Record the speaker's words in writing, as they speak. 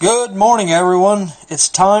Good morning, everyone. It's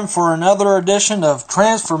time for another edition of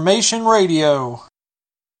Transformation Radio.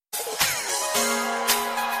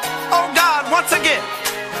 Oh God, once again,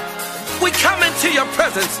 we come into your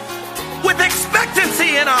presence with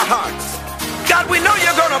expectancy in our hearts. God, we know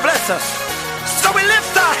you're going to bless us. So we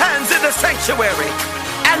lift our hands in the sanctuary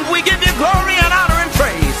and we give you glory and honor and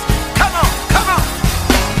praise. Come on, come on.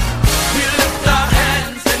 We lift our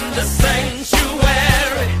hands in the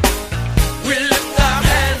sanctuary. We lift our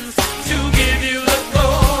hands to give you the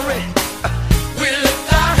glory. We lift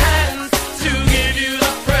our hands to give you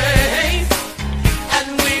the praise. And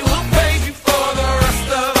we will praise you for the rest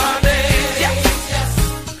of our days. Yes, yes.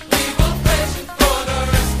 We will praise you for the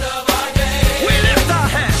rest of our days. We lift our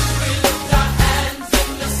hands. We lift our hands in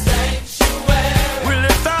the sanctuary. We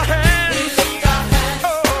lift our hands. We lift our hands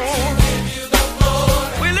to give you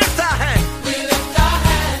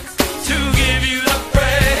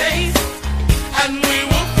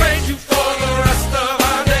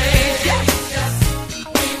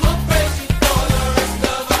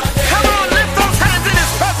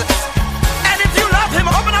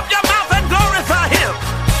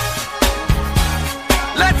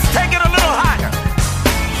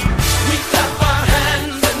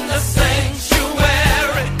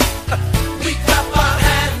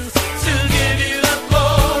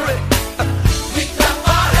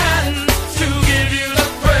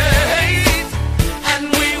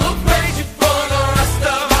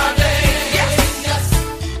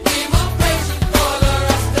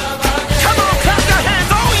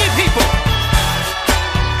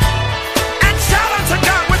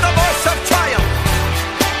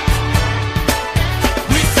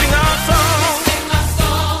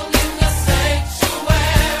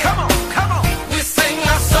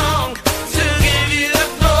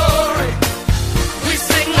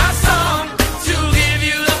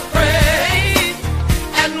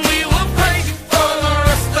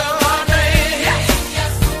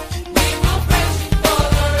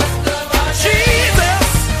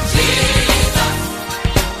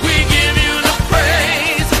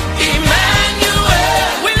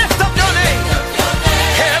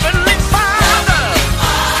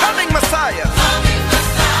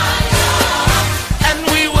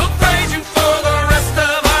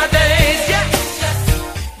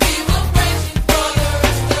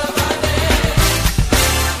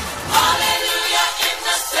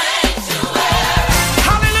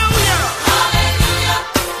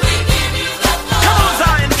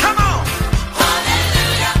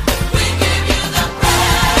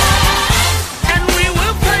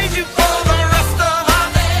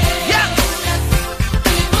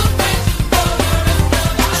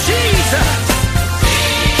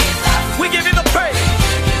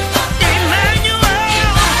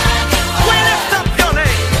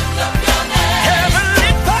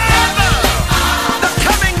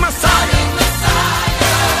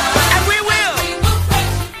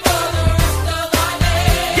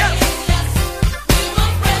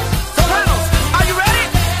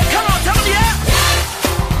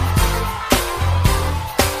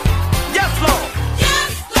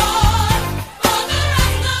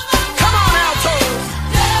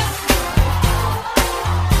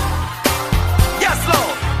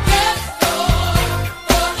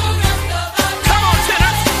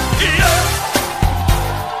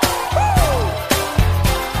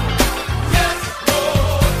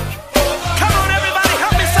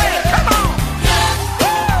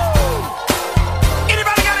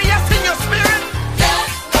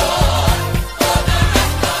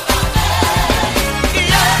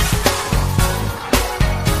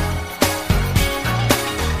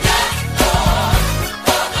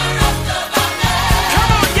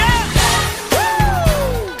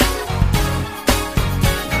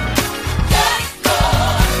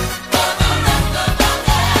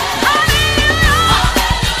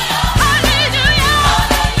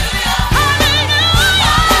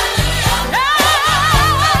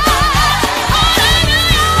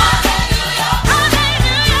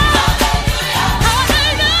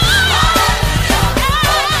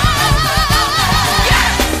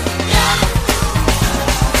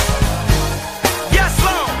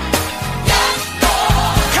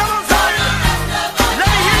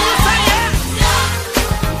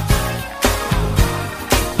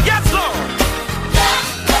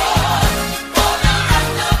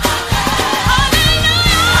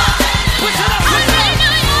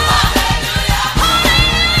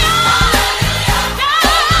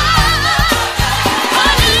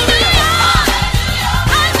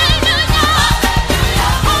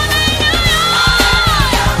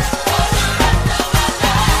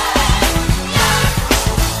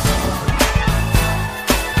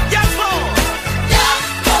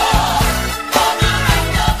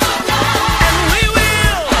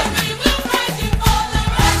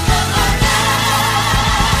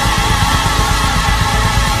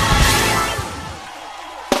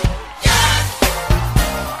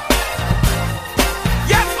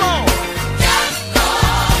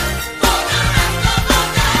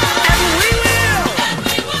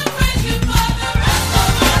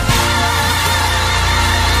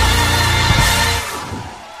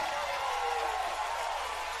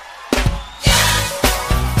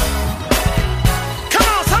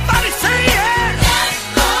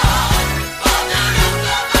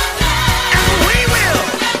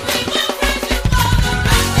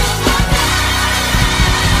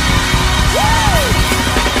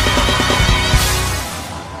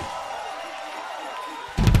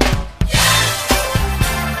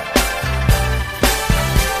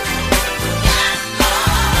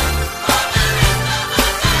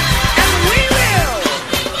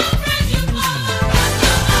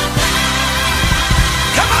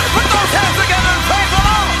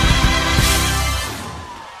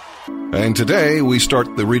And today we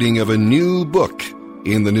start the reading of a new book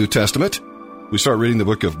in the New Testament. We start reading the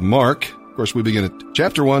book of Mark. Of course, we begin at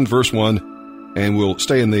chapter 1, verse 1, and we'll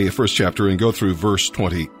stay in the first chapter and go through verse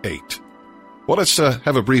 28. Well, let's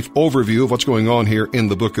have a brief overview of what's going on here in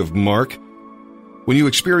the book of Mark. When you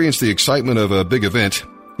experience the excitement of a big event,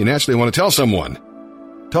 you naturally want to tell someone.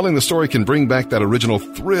 Telling the story can bring back that original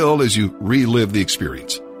thrill as you relive the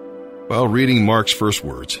experience. While reading Mark's first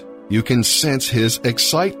words, you can sense his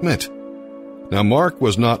excitement. Now, Mark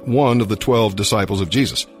was not one of the 12 disciples of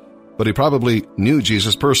Jesus, but he probably knew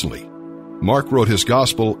Jesus personally. Mark wrote his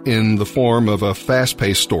gospel in the form of a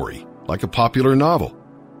fast-paced story, like a popular novel.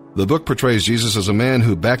 The book portrays Jesus as a man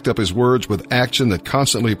who backed up his words with action that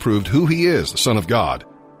constantly proved who he is, the Son of God.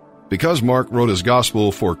 Because Mark wrote his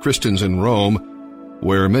gospel for Christians in Rome,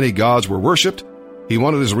 where many gods were worshipped, he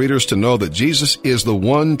wanted his readers to know that Jesus is the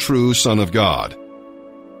one true Son of God.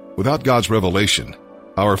 Without God's revelation,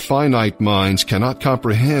 our finite minds cannot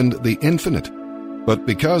comprehend the infinite. But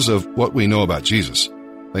because of what we know about Jesus,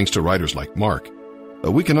 thanks to writers like Mark,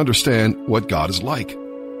 we can understand what God is like.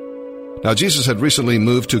 Now, Jesus had recently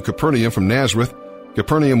moved to Capernaum from Nazareth.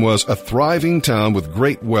 Capernaum was a thriving town with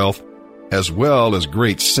great wealth, as well as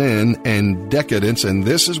great sin and decadence, and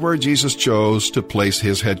this is where Jesus chose to place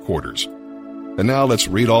his headquarters. And now let's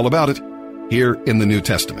read all about it here in the New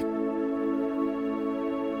Testament.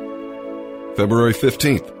 February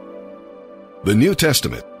 15th. The New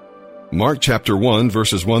Testament, Mark chapter 1,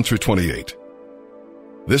 verses 1 through 28.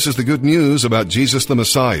 This is the good news about Jesus the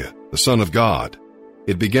Messiah, the Son of God.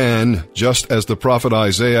 It began just as the prophet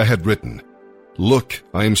Isaiah had written, "Look,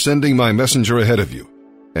 I am sending my messenger ahead of you,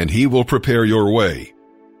 and he will prepare your way.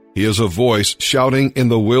 He is a voice shouting in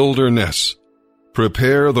the wilderness,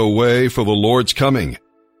 'Prepare the way for the Lord's coming.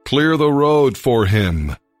 Clear the road for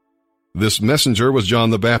him.'" This messenger was John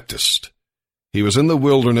the Baptist. He was in the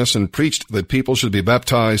wilderness and preached that people should be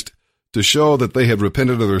baptized to show that they had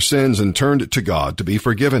repented of their sins and turned to God to be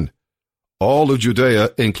forgiven. All of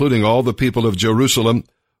Judea, including all the people of Jerusalem,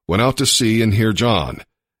 went out to see and hear John,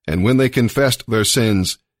 and when they confessed their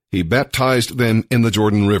sins, he baptized them in the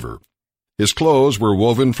Jordan River. His clothes were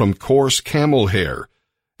woven from coarse camel hair,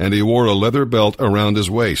 and he wore a leather belt around his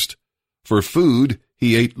waist. For food,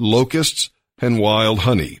 he ate locusts and wild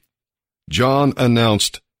honey. John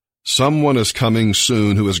announced, "Someone is coming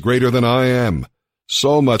soon who is greater than I am,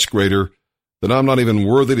 so much greater that I'm not even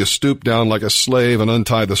worthy to stoop down like a slave and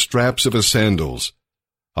untie the straps of his sandals.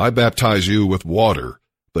 I baptize you with water,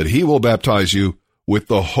 but he will baptize you with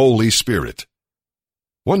the Holy Spirit."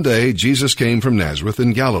 One day, Jesus came from Nazareth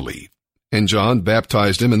in Galilee, and John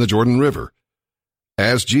baptized him in the Jordan River.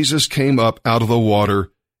 As Jesus came up out of the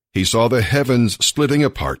water, he saw the heavens splitting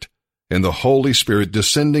apart, and the Holy Spirit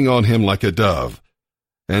descending on him like a dove.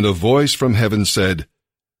 And a voice from heaven said,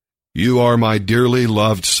 "You are my dearly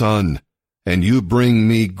loved Son, and you bring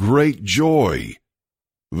me great joy."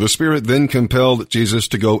 The Spirit then compelled Jesus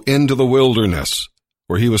to go into the wilderness,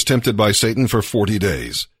 where he was tempted by Satan for 40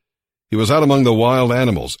 days. He was out among the wild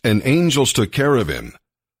animals, and angels took care of him.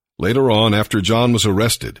 Later on, after John was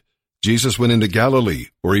arrested, Jesus went into Galilee,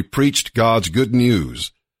 where he preached God's good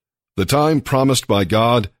news. "The time promised by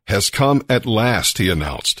God has come at last," he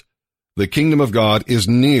announced. "The kingdom of God is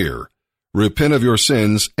near. Repent of your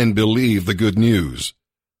sins and believe the good news."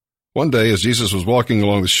 One day, as Jesus was walking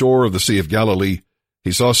along the shore of the Sea of Galilee,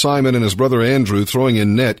 he saw Simon and his brother Andrew throwing a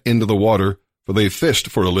net into the water, for they fished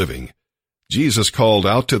for a living. Jesus called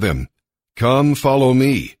out to them, "Come, follow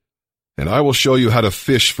me, and I will show you how to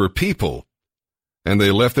fish for people." And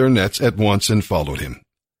they left their nets at once and followed him.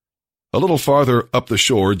 A little farther up the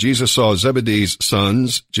shore, Jesus saw Zebedee's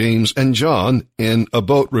sons, James and John, in a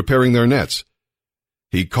boat repairing their nets.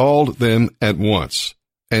 He called them at once,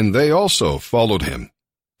 and they also followed him,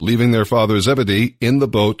 leaving their father Zebedee in the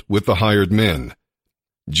boat with the hired men.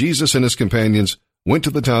 Jesus and his companions went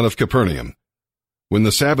to the town of Capernaum. When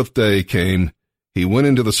the Sabbath day came, he went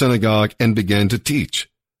into the synagogue and began to teach.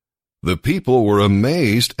 The people were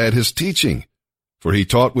amazed at his teaching, for he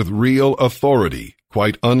taught with real authority,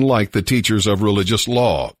 quite unlike the teachers of religious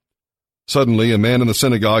law. Suddenly, a man in the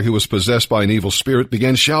synagogue who was possessed by an evil spirit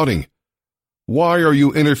began shouting, "Why are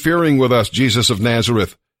you interfering with us, Jesus of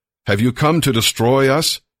Nazareth? Have you come to destroy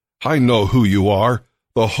us? I know who you are,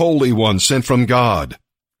 the Holy One sent from God."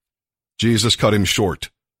 Jesus cut him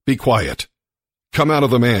short. "Be quiet. Come out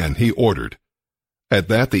of the man," he ordered. At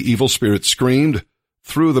that, the evil spirit screamed,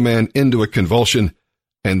 threw the man into a convulsion,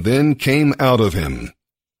 and then came out of him.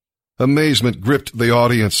 Amazement gripped the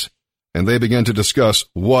audience, and they began to discuss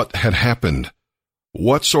what had happened.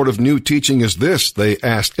 "What sort of new teaching is this?" they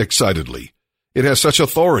asked excitedly. "It has such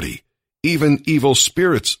authority. Even evil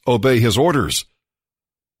spirits obey his orders.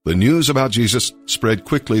 The news about Jesus spread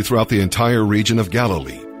quickly throughout the entire region of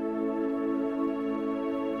Galilee.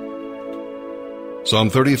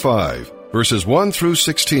 Psalm 35, verses 1 through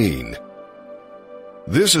 16.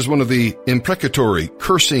 This is one of the imprecatory,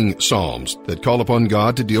 cursing psalms that call upon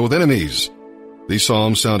God to deal with enemies. These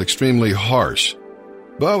psalms sound extremely harsh,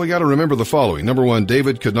 but we got to remember the following. Number one,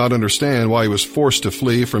 David could not understand why he was forced to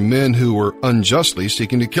flee from men who were unjustly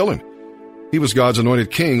seeking to kill him. He was God's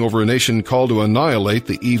anointed king over a nation called to annihilate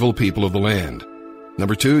the evil people of the land.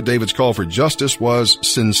 Number two, David's call for justice was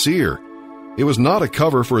sincere. It was not a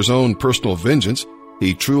cover for his own personal vengeance.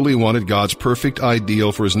 He truly wanted God's perfect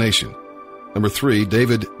ideal for his nation. Number three,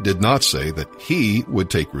 David did not say that he would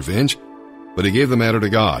take revenge, but he gave the matter to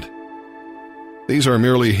God. These are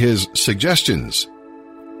merely his suggestions.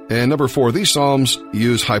 And number four, these psalms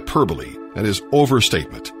use hyperbole, that is,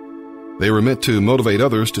 overstatement. They were meant to motivate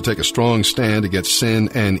others to take a strong stand against sin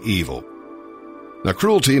and evil. Now,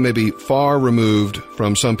 cruelty may be far removed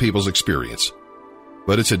from some people's experience,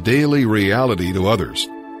 but it's a daily reality to others.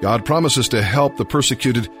 God promises to help the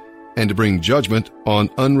persecuted and to bring judgment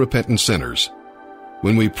on unrepentant sinners.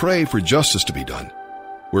 When we pray for justice to be done,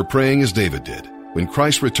 we're praying as David did. When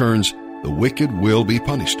Christ returns, the wicked will be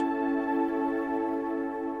punished.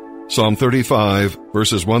 Psalm 35,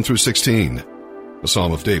 verses 1 through 16, a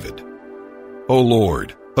psalm of David. O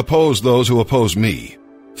Lord, oppose those who oppose me.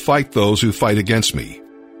 Fight those who fight against me.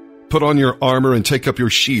 Put on your armor and take up your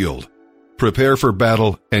shield. Prepare for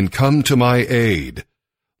battle and come to my aid.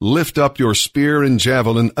 Lift up your spear and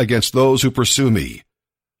javelin against those who pursue me.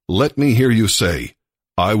 Let me hear you say,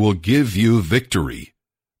 I will give you victory.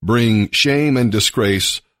 Bring shame and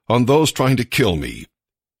disgrace on those trying to kill me.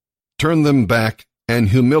 Turn them back and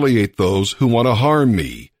humiliate those who want to harm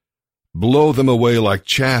me. Blow them away like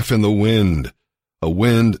chaff in the wind, a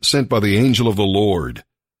wind sent by the angel of the Lord.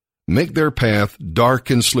 Make their path dark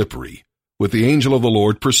and slippery, with the angel of the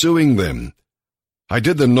Lord pursuing them. I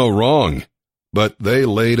did them no wrong, but they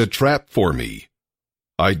laid a trap for me.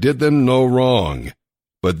 I did them no wrong,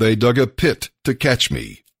 but they dug a pit to catch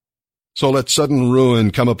me. So let sudden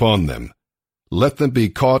ruin come upon them. Let them be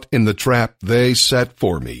caught in the trap they set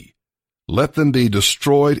for me. Let them be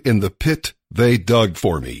destroyed in the pit they dug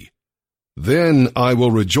for me. Then I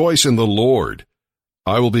will rejoice in the Lord.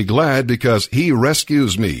 I will be glad because he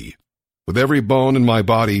rescues me. With every bone in my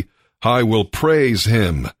body, I will praise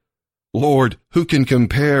him. Lord, who can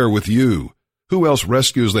compare with you? Who else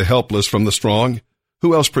rescues the helpless from the strong?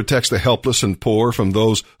 Who else protects the helpless and poor from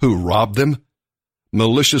those who rob them?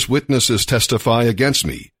 Malicious witnesses testify against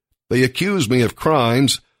me. They accuse me of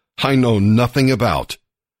crimes I know nothing about.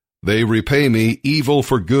 They repay me evil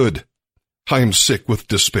for good. I am sick with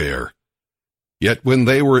despair. Yet when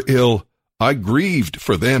they were ill, I grieved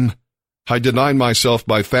for them. I denied myself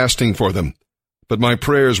by fasting for them, but my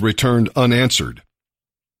prayers returned unanswered.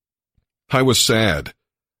 I was sad,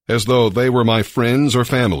 as though they were my friends or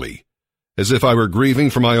family, as if I were grieving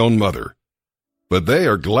for my own mother. But they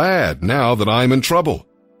are glad now that I am in trouble.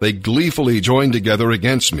 They gleefully join together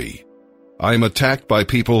against me. I am attacked by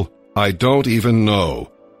people I don't even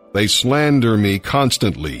know. They slander me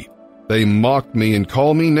constantly. They mock me and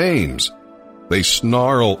call me names. They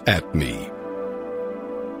snarl at me.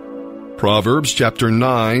 Proverbs chapter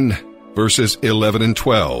 9, verses 11 and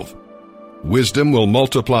 12. Wisdom will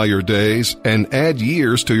multiply your days and add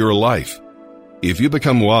years to your life. If you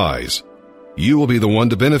become wise, you will be the one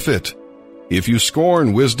to benefit. If you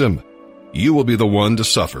scorn wisdom, you will be the one to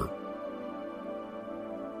suffer.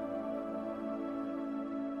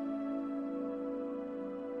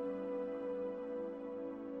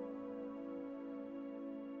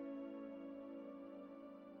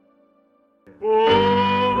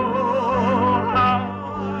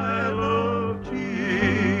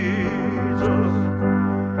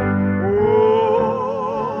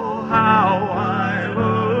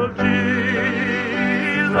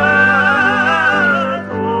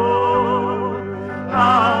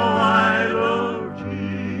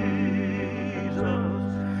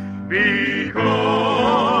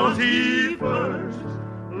 Because he first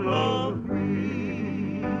loved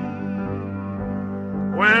me.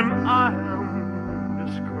 When I am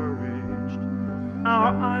discouraged, now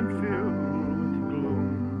I'm filled with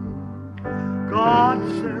gloom, God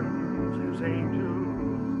sends his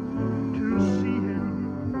angels to see in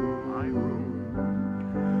my room.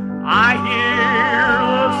 I hear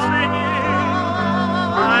the singing,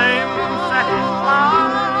 I'm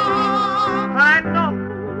satisfied.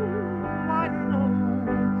 I know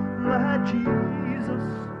that Jesus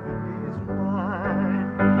is mine.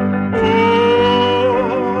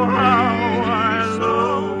 Oh, how I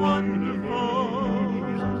love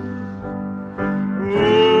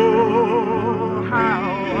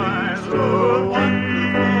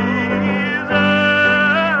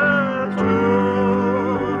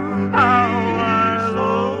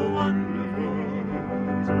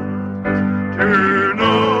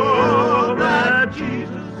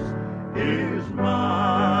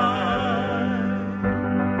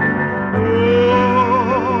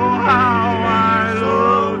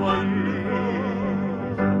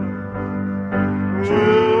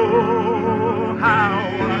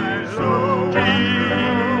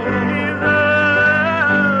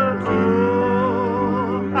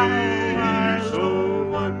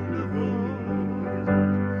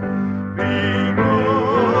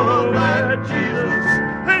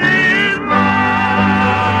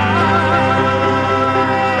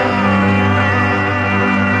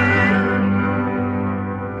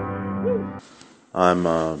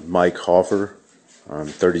I'm Mike Hoffer. I'm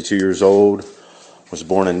 32 years old. Was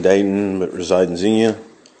born in Dayton, but reside in Xenia.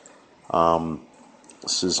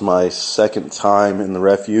 This is my second time in the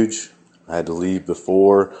refuge. I had to leave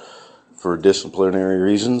before for disciplinary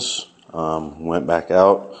reasons. Went back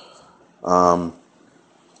out. And,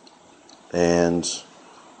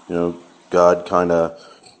 God kind of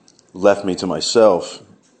left me to myself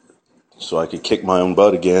so I could kick my own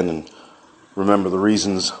butt again and remember the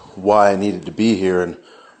reasons why I needed to be here and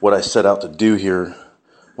what I set out to do here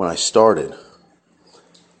when I started.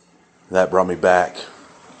 That brought me back.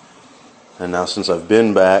 And now since I've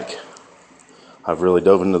been back, I've really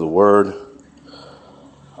dove into the Word.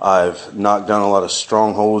 I've knocked down a lot of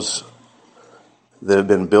strongholds that have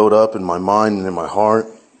been built up in my mind and in my heart.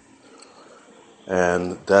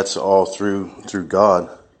 And that's all through God.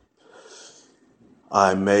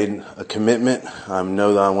 I made a commitment. I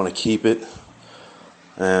know that I want to keep it.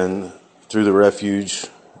 And through the refuge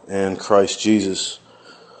and Christ Jesus,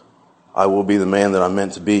 I will be the man that I'm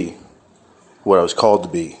meant to be, what I was called to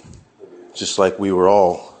be, just like we were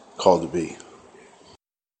all called to be.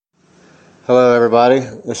 Hello, everybody.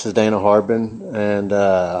 This is Dana Harbin, and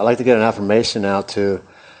I'd like to get an affirmation out to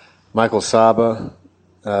Michael Saba.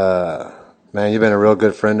 Man, you've been a real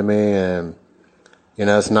good friend to me, and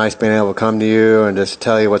it's nice being able to come to you and just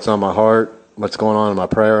tell you what's on my heart, what's going on in my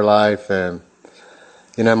prayer life. And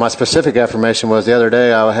my specific affirmation was the other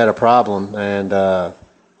day I had a problem, and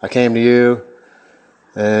I came to you,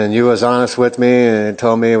 and you was honest with me and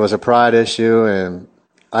told me it was a pride issue, and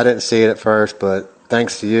I didn't see it at first, but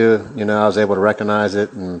thanks to you, I was able to recognize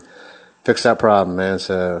it and fix that problem, man.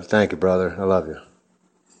 So thank you, brother. I love you.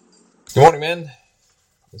 Good morning, man.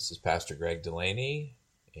 This is Pastor Greg Delaney,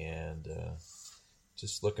 and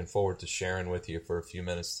just looking forward to sharing with you for a few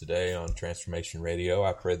minutes today on Transformation Radio.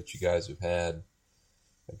 I pray that you guys have had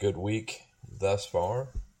a good week thus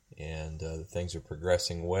far, and things are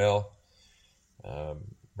progressing well.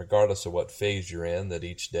 Regardless of what phase you're in, that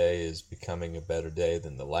each day is becoming a better day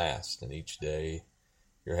than the last, and each day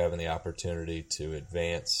you're having the opportunity to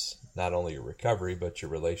advance not only your recovery, but your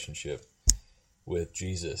relationship with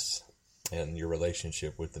Jesus and your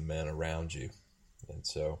relationship with the men around you. And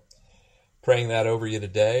so praying that over you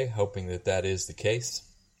today, hoping that that is the case.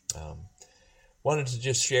 Wanted to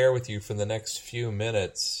just share with you for the next few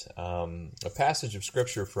minutes a passage of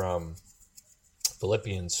Scripture from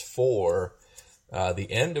Philippians 4. The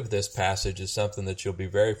end of this passage is something that you'll be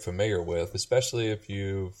very familiar with, especially if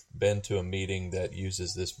you've been to a meeting that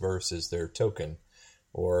uses this verse as their token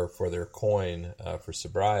or for their coin for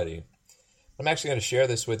sobriety. I'm actually going to share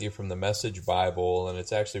this with you from the Message Bible, and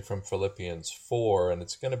it's actually from Philippians 4, and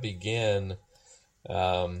it's going to begin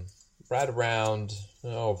right around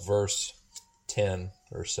verse 10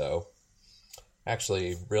 or so.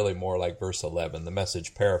 Actually, really more like verse 11. The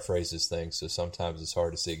Message paraphrases things, so sometimes it's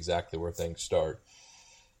hard to see exactly where things start.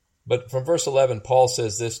 But from verse 11, Paul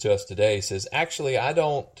says this to us today. He says, actually, I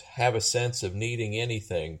don't have a sense of needing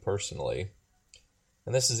anything personally.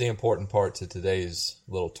 And this is the important part to today's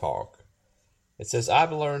little talk. It says,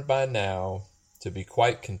 I've learned by now to be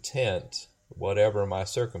quite content, whatever my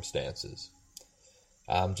circumstances.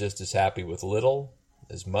 I'm just as happy with little,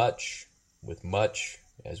 as much, with much,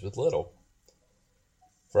 as with little.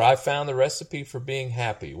 For I've found the recipe for being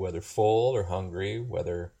happy, whether full or hungry,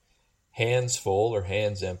 whether hands full or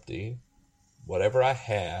hands empty. Whatever I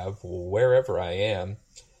have, wherever I am,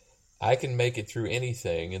 I can make it through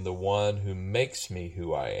anything in the one who makes me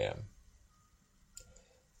who I am.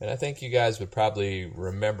 And I think you guys would probably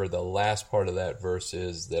remember the last part of that verse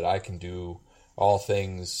is that I can do all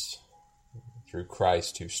things through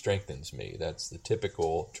Christ who strengthens me. That's the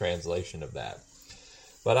typical translation of that.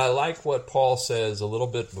 But I like what Paul says a little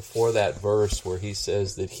bit before that verse where he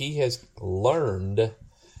says that he has learned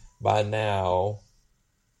by now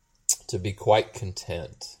to be quite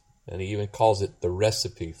content. And he even calls it the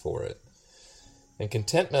recipe for it. And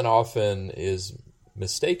contentment often is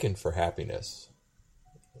mistaken for happiness.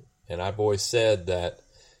 And I've always said that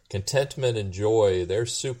contentment and joy, they're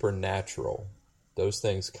supernatural. Those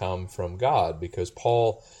things come from God because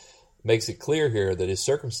Paul makes it clear here that his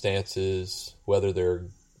circumstances, whether they're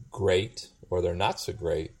great or they're not so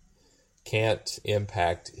great, can't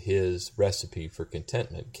impact his recipe for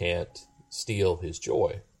contentment, can't steal his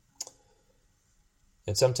joy.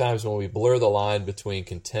 And sometimes when we blur the line between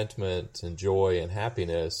contentment and joy and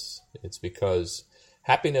happiness, it's because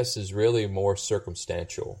happiness is really more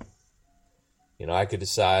circumstantial. I could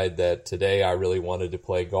decide that today I really wanted to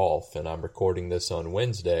play golf, and I'm recording this on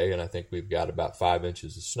Wednesday, and I think we've got about 5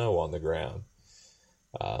 inches of snow on the ground.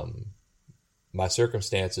 my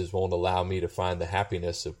circumstances won't allow me to find the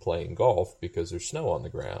happiness of playing golf because there's snow on the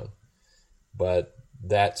ground. But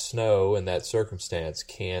that snow and that circumstance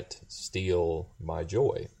can't steal my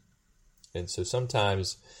joy. And so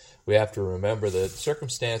sometimes we have to remember that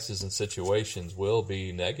circumstances and situations will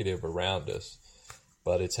be negative around us,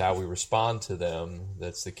 but it's how we respond to them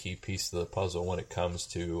that's the key piece of the puzzle when it comes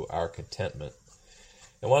to our contentment.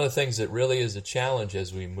 And one of the things that really is a challenge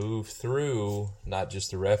as we move through, not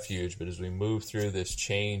just the refuge, but as we move through this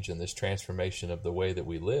change and this transformation of the way that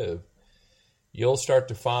we live, you'll start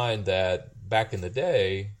to find that back in the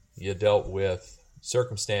day, you dealt with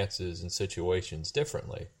circumstances and situations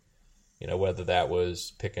differently. You know, whether that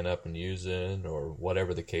was picking up and using or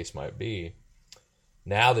whatever the case might be.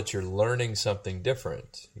 Now that you're learning something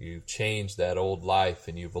different, you've changed that old life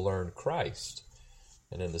and you've learned Christ.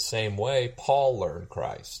 And in the same way, Paul learned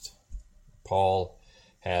Christ. Paul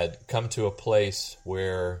had come to a place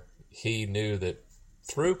where he knew that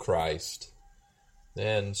through Christ,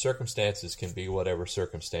 then circumstances can be whatever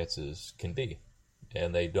circumstances can be.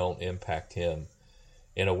 And they don't impact him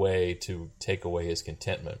in a way to take away his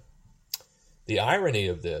contentment. The irony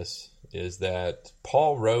of this is that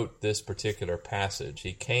Paul wrote this particular passage.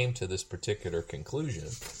 He came to this particular conclusion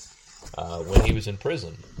when he was in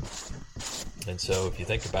prison. And so if you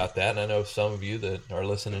think about that, and I know some of you that are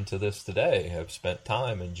listening to this today have spent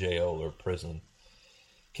time in jail or prison,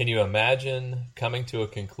 can you imagine coming to a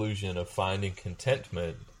conclusion of finding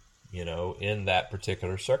contentment, in that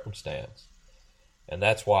particular circumstance? And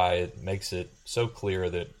that's why it makes it so clear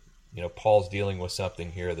that Paul's dealing with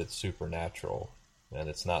something here that's supernatural, and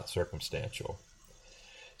it's not circumstantial.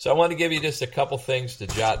 So I want to give you just a couple things to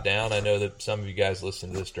jot down. I know that some of you guys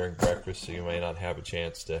listen to this during breakfast, so you may not have a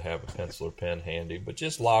chance to have a pencil or pen handy, but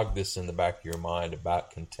just log this in the back of your mind about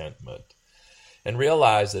contentment. And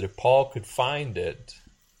realize that if Paul could find it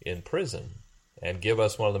in prison and give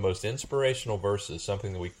us one of the most inspirational verses,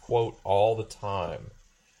 something that we quote all the time,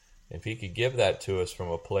 if he could give that to us from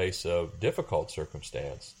a place of difficult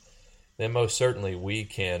circumstance, then most certainly we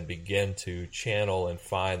can begin to channel and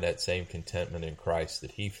find that same contentment in Christ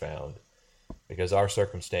that he found. Because our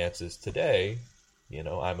circumstances today,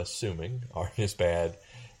 I'm assuming, aren't as bad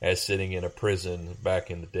as sitting in a prison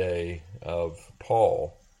back in the day of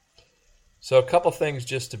Paul. So a couple things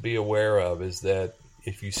just to be aware of is that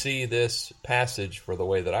if you see this passage for the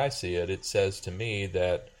way that I see it, it says to me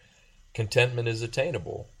that contentment is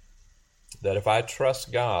attainable. That if I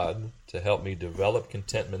trust God to help me develop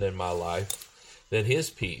contentment in my life, then his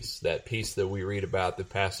peace, that peace that we read about that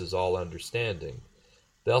passes all understanding,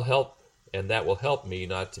 that will help me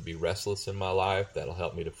not to be restless in my life. That'll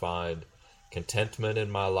help me to find contentment in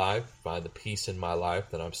my life, find the peace in my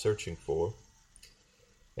life that I'm searching for.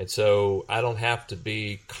 And so I don't have to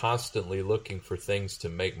be constantly looking for things to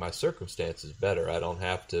make my circumstances better. I don't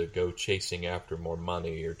have to go chasing after more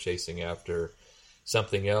money or chasing after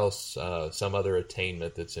something else, some other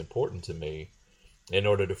attainment that's important to me in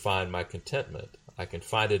order to find my contentment. I can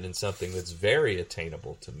find it in something that's very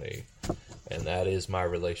attainable to me, and that is my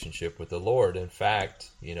relationship with the Lord. In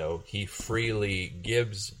fact, he freely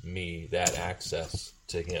gives me that access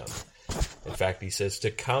to him. In fact, he says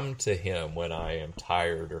to come to him when I am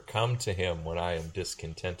tired or come to him when I am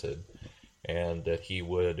discontented, and that he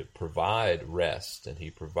would provide rest, and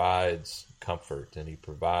he provides comfort, and he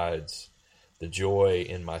provides the joy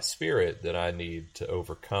in my spirit that I need to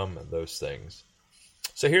overcome those things.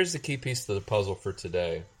 So here's the key piece to the puzzle for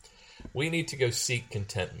today. We need to go seek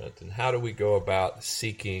contentment. And how do we go about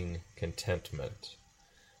seeking contentment?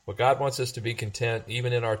 Well, God wants us to be content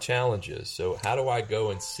even in our challenges. So how do I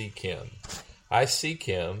go and seek him? I seek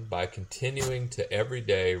him by continuing to every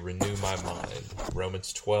day renew my mind.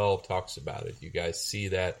 Romans 12 talks about it. You guys see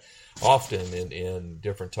that often in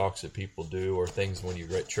different talks that people do or things when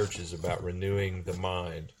you're at churches about renewing the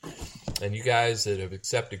mind. And you guys that have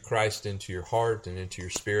accepted Christ into your heart and into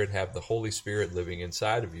your spirit have the Holy Spirit living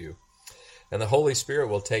inside of you. And the Holy Spirit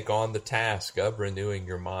will take on the task of renewing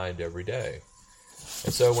your mind every day.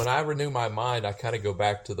 And so when I renew my mind, I kind of go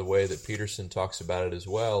back to the way that Peterson talks about it as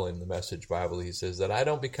well in the Message Bible. He says that I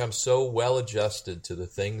don't become so well adjusted to the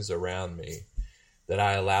things around me that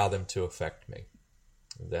I allow them to affect me.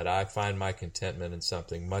 That I find my contentment in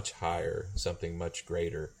something much higher, something much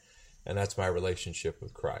greater, and that's my relationship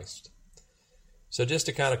with Christ. So just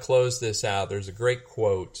to kind of close this out, there's a great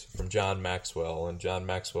quote from John Maxwell, and John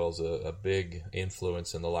Maxwell's a big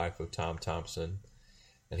influence in the life of Tom Thompson.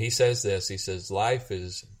 And he says this, he says, life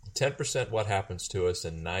is 10% what happens to us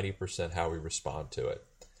and 90% how we respond to it.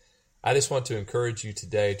 I just want to encourage you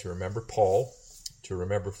today to remember Paul, to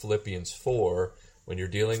remember Philippians 4 when you're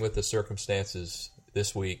dealing with the circumstances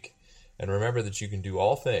this week, And remember that you can do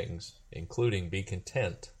all things, including be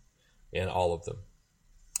content in all of them.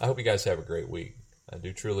 I hope you guys have a great week. I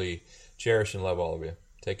do truly cherish and love all of you.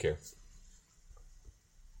 Take care.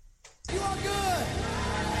 You are good,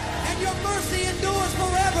 and your mercy endures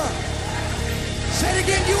forever. Say it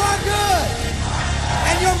again, you are good,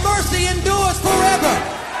 and your mercy endures forever.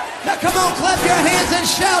 Now come on, clap your hands and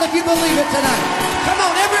shout if you believe it tonight. Come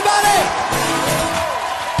on, everybody.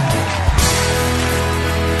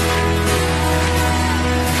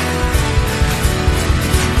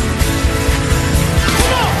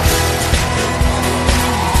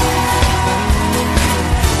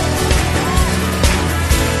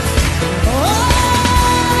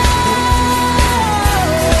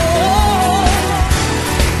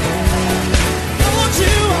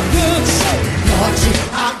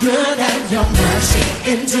 Good and your mercy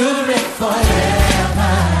endureth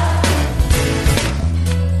forever.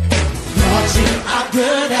 Lord, you are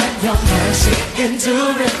good and your mercy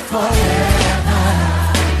endureth forever.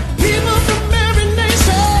 People from every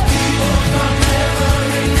nation,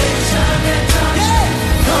 and tongue, yeah.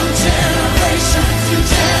 From generation to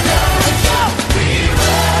generation, we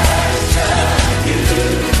worship you.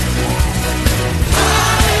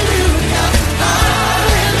 Hallelujah,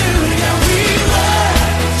 hallelujah, we worship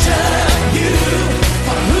you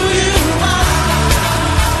for who you are.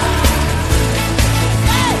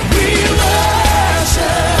 We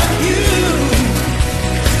worship you.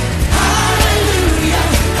 Hallelujah,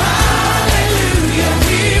 hallelujah,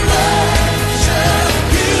 we worship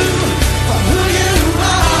you for who you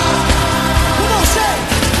are. Come on, say,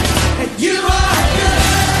 and you are good.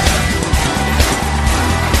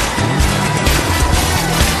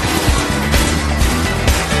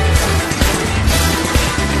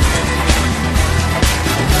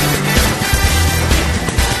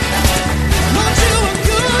 Lord, you are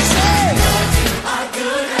good, say. Lord, you are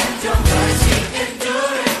good and your mercy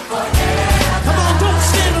endureth forever. Come on, don't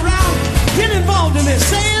stand around. Get involved in this.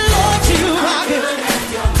 Say, Lord, you are good and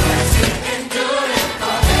your mercy endureth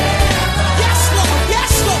forever. Yes, Lord,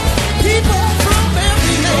 yes, Lord. People from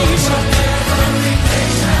every nation,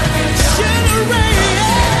 generation,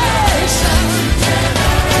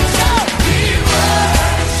 we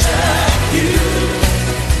worship you.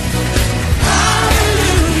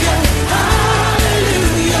 Hallelujah,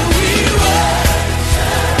 hallelujah, we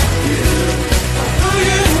worship you for who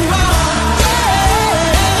you are.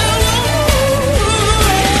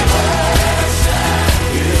 We worship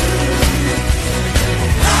you.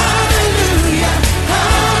 Hallelujah,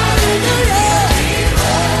 hallelujah, we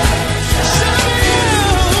worship you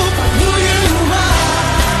for who you are.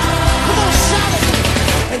 Come on, shout it.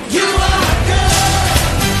 And you are good.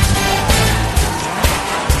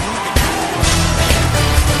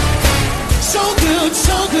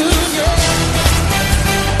 So good, yeah.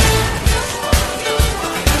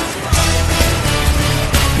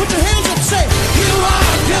 Put your hands up, say, you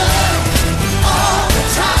are good all the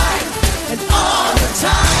time, and all the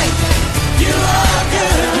time. You are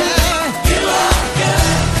good, yeah. You are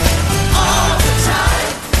good all the time,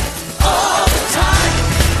 all the time.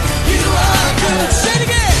 You are good. Say it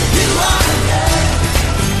again. You are good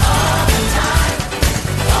all the time,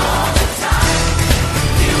 all the time.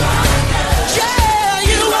 You are good. Yeah,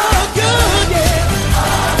 you are good, yeah.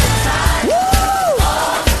 All the time, woo,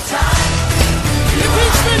 all the time. If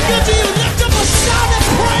he's been good to you, lift up a shout and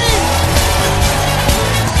praise.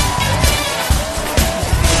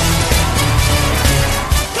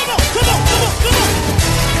 Come on, come on, come on, come on.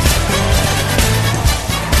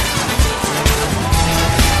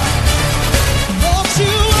 Lord,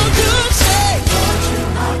 you are good, say. Lord, you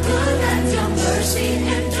are good and your mercy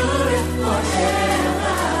endureth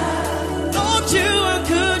forever. Lord, you are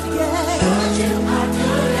good, yeah. Lord, you are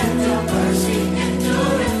good and your mercy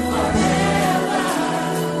endureth forever.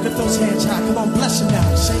 Lift those hands high. Come on, bless him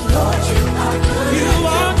now. Say, Lord, you are good. You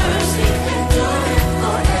are good. Mercy endureth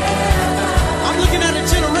forever. I'm looking at a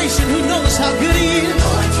generation who knows how good he is.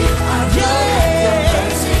 Lord, you are good. Your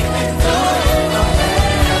mercy endureth forever.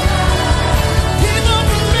 People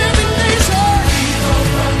from every nation. People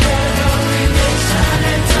from every nation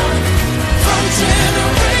and tongue. From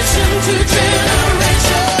generation to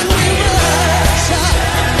generation, we worship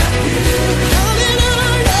you.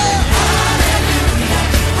 Hallelujah, hallelujah,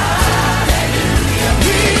 hallelujah.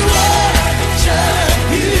 We worship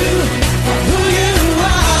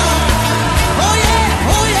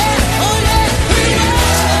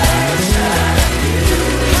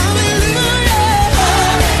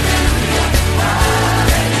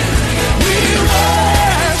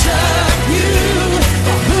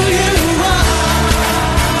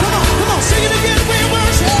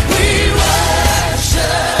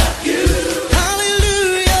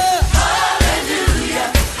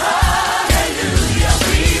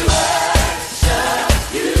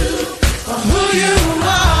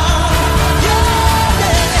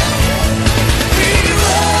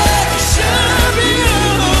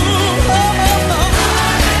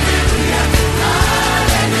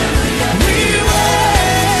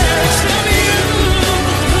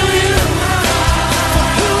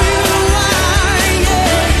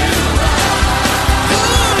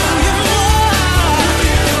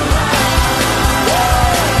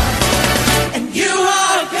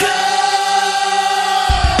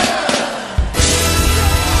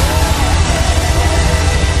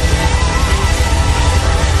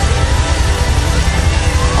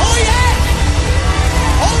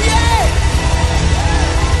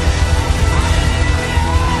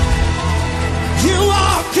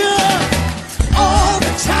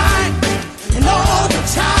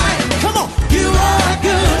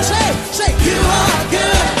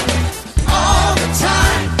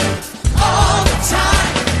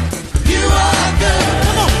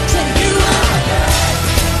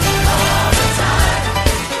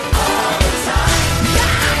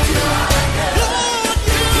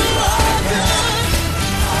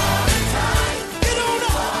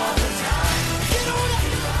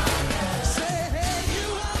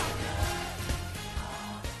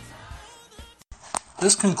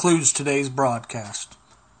This concludes today's broadcast.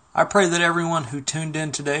 I pray that everyone who tuned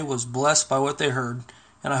in today was blessed by what they heard,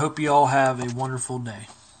 and I hope you all have a wonderful day.